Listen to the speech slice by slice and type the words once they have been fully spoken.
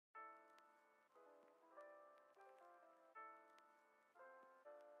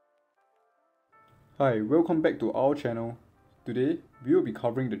Hi, welcome back to our channel. Today, we will be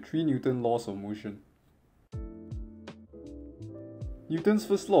covering the 3 Newton laws of motion. Newton's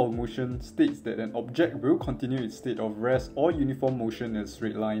first law of motion states that an object will continue its state of rest or uniform motion in a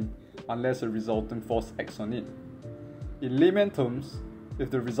straight line unless a resultant force acts on it. In layman terms, if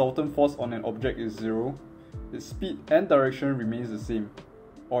the resultant force on an object is zero, its speed and direction remains the same,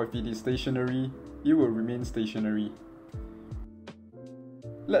 or if it is stationary, it will remain stationary.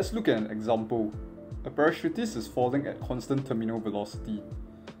 Let's look at an example. A parachutist is falling at constant terminal velocity.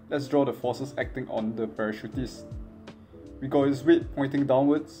 Let's draw the forces acting on the parachutist. We got his weight pointing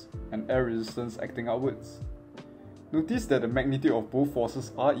downwards and air resistance acting upwards. Notice that the magnitude of both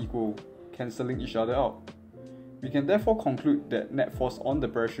forces are equal, cancelling each other out. We can therefore conclude that net force on the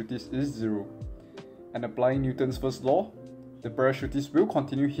parachutist is zero. And applying Newton's first law, the parachutist will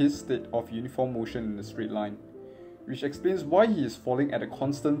continue his state of uniform motion in a straight line, which explains why he is falling at a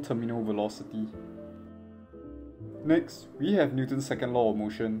constant terminal velocity. Next, we have Newton's second law of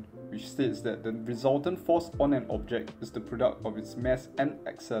motion, which states that the resultant force on an object is the product of its mass and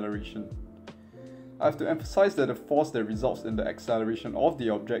acceleration. I have to emphasize that the force that results in the acceleration of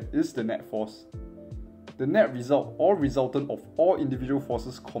the object is the net force. The net result or resultant of all individual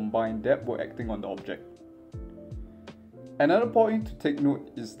forces combined that were acting on the object. Another point to take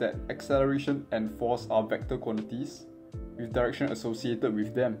note is that acceleration and force are vector quantities, with direction associated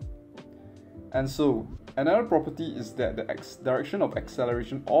with them. And so, another property is that the direction of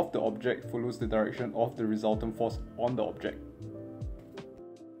acceleration of the object follows the direction of the resultant force on the object.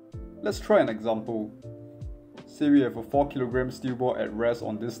 Let's try an example. Say we have a 4 kg steel ball at rest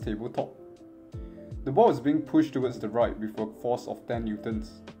on this tabletop. The ball is being pushed towards the right with a force of 10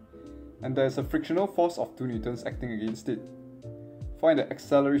 newtons, and there is a frictional force of 2 newtons acting against it. Find the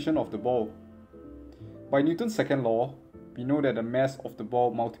acceleration of the ball. By Newton's second law, we know that the mass of the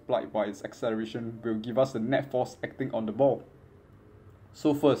ball multiplied by its acceleration will give us the net force acting on the ball.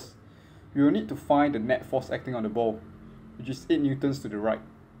 So first, we will need to find the net force acting on the ball, which is 8 newtons to the right.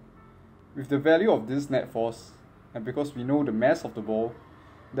 With the value of this net force, and because we know the mass of the ball,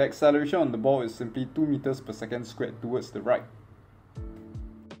 the acceleration on the ball is simply 2 meters per second squared towards the right.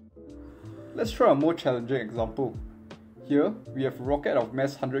 Let's try a more challenging example. Here, we have a rocket of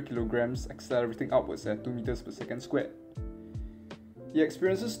mass 100 kilograms accelerating upwards at 2 meters per second squared. It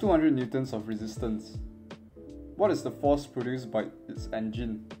experiences 200 newtons of resistance. What is the force produced by its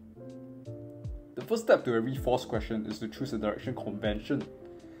engine? The first step to every force question is to choose a direction convention,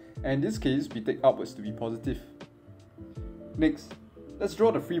 and in this case, we take upwards to be positive. Next, let's draw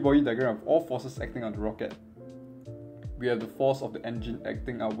the free body diagram of all forces acting on the rocket. We have the force of the engine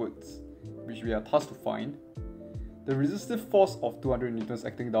acting upwards, which we are tasked to find, the resistive force of 200 newtons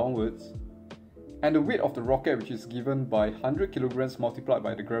acting downwards, and the weight of the rocket, which is given by 100 kilograms multiplied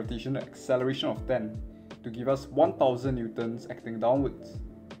by the gravitational acceleration of 10 to give us 1000 newtons acting downwards.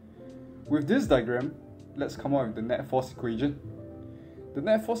 With this diagram, let's come up with the net force equation. The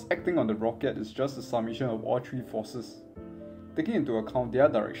net force acting on the rocket is just the summation of all 3 forces, taking into account their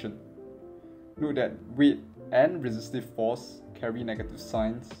direction. Note that weight and resistive force carry negative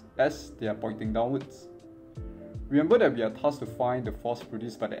signs as they are pointing downwards. Remember that we are tasked to find the force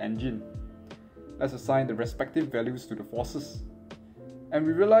produced by the engine. Let's assign the respective values to the forces. And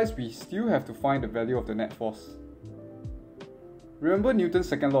we realize we still have to find the value of the net force. Remember Newton's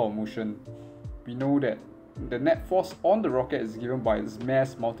second law of motion. We know that the net force on the rocket is given by its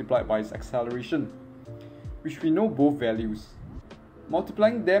mass multiplied by its acceleration, which we know both values.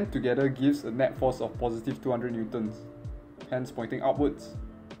 Multiplying them together gives a net force of positive 200 newtons, hence pointing upwards.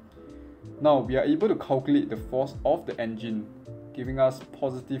 Now we are able to calculate the force of the engine, giving us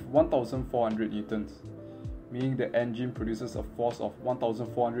positive 1400 newtons, meaning the engine produces a force of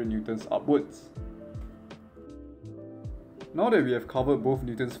 1400 newtons upwards. Now that we have covered both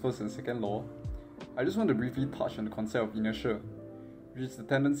Newton's first and second law, I just want to briefly touch on the concept of inertia, which is the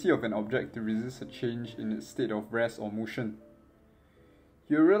tendency of an object to resist a change in its state of rest or motion.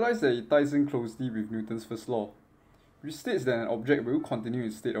 You'll realize that it ties in closely with Newton's first law, which states that an object will continue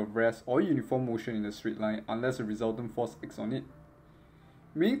its state of rest or uniform motion in a straight line unless a resultant force acts on it.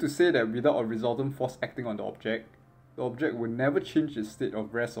 Meaning to say that without a resultant force acting on the object will never change its state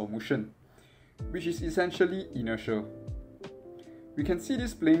of rest or motion, which is essentially inertia. We can see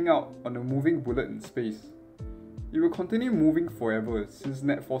this playing out on a moving bullet in space. It will continue moving forever since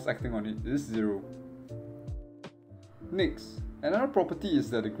net force acting on it is zero. Next, another property is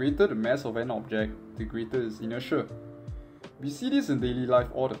that the greater the mass of an object, the greater its inertia. We see this in daily life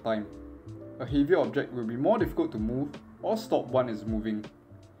all the time. A heavier object will be more difficult to move or stop one is moving.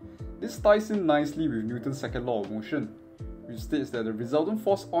 This ties in nicely with Newton's second law of motion, which states that the resultant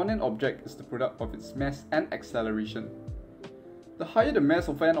force on an object is the product of its mass and acceleration. The higher the mass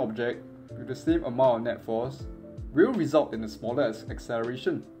of an object, with the same amount of net force, will result in a smaller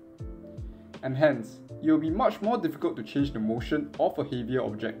acceleration. And hence, it will be much more difficult to change the motion of a heavier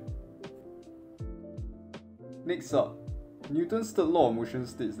object. Next up, Newton's third law of motion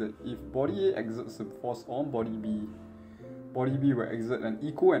states that if body A exerts a force on body B will exert an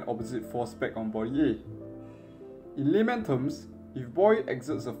equal and opposite force back on body A. In layman terms, if ball A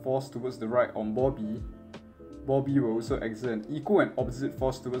exerts a force towards the right on ball B will also exert an equal and opposite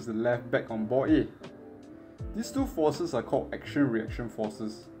force towards the left back on ball A. These two forces are called action-reaction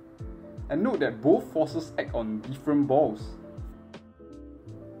forces. And note that both forces act on different balls.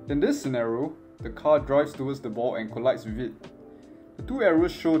 In this scenario, the car drives towards the ball and collides with it. The two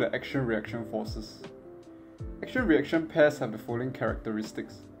arrows show the action-reaction forces. Action-reaction pairs have the following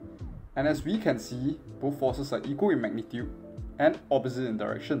characteristics. And as we can see, both forces are equal in magnitude and opposite in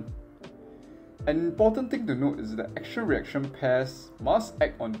direction. An important thing to note is that action-reaction pairs must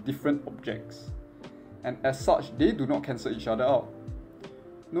act on different objects, and as such, they do not cancel each other out.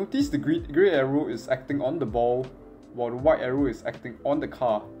 Notice the grey arrow is acting on the ball, while the white arrow is acting on the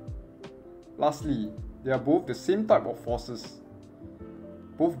car. Lastly, they are both the same type of forces,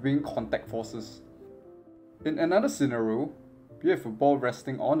 both being contact forces. In another scenario, we have a ball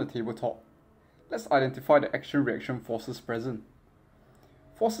resting on the tabletop. Let's identify the action-reaction forces present.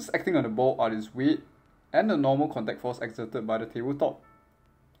 Forces acting on the ball are its weight and the normal contact force exerted by the tabletop.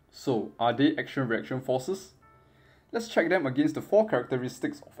 So, are they action-reaction forces? Let's check them against the four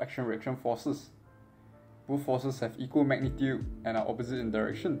characteristics of action-reaction forces. Both forces have equal magnitude and are opposite in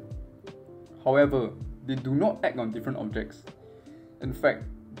direction. However, they do not act on different objects. In fact,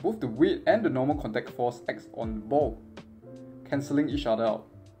 both the weight and the normal contact force acts on the ball, cancelling each other out.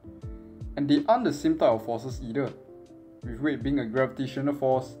 And they aren't the same type of forces either, with weight being a gravitational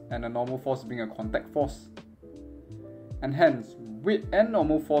force and a normal force being a contact force. And hence, weight and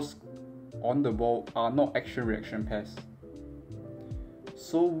normal force on the ball are not action-reaction pairs.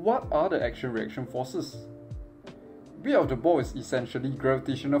 So what are the action-reaction forces? Weight of the ball is essentially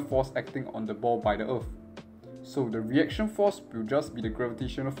gravitational force acting on the ball by the earth. So the reaction force will just be the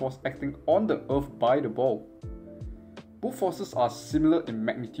gravitational force acting on the earth by the ball. Both forces are similar in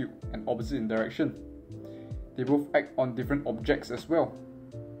magnitude and opposite in direction. They both act on different objects as well.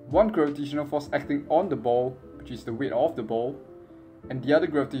 One gravitational force acting on the ball, which is the weight of the ball, and the other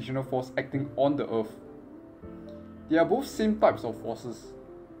gravitational force acting on the earth. They are both same types of forces,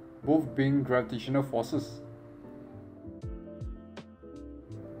 both being gravitational forces.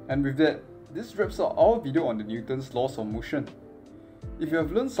 And with that, this wraps up our video on the Newton's laws of motion. If you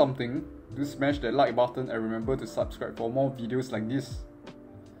have learned something, do smash that like button and remember to subscribe for more videos like this.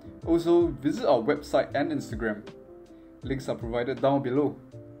 Also, visit our website and Instagram. Links are provided down below.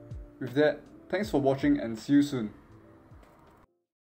 With that, thanks for watching and see you soon.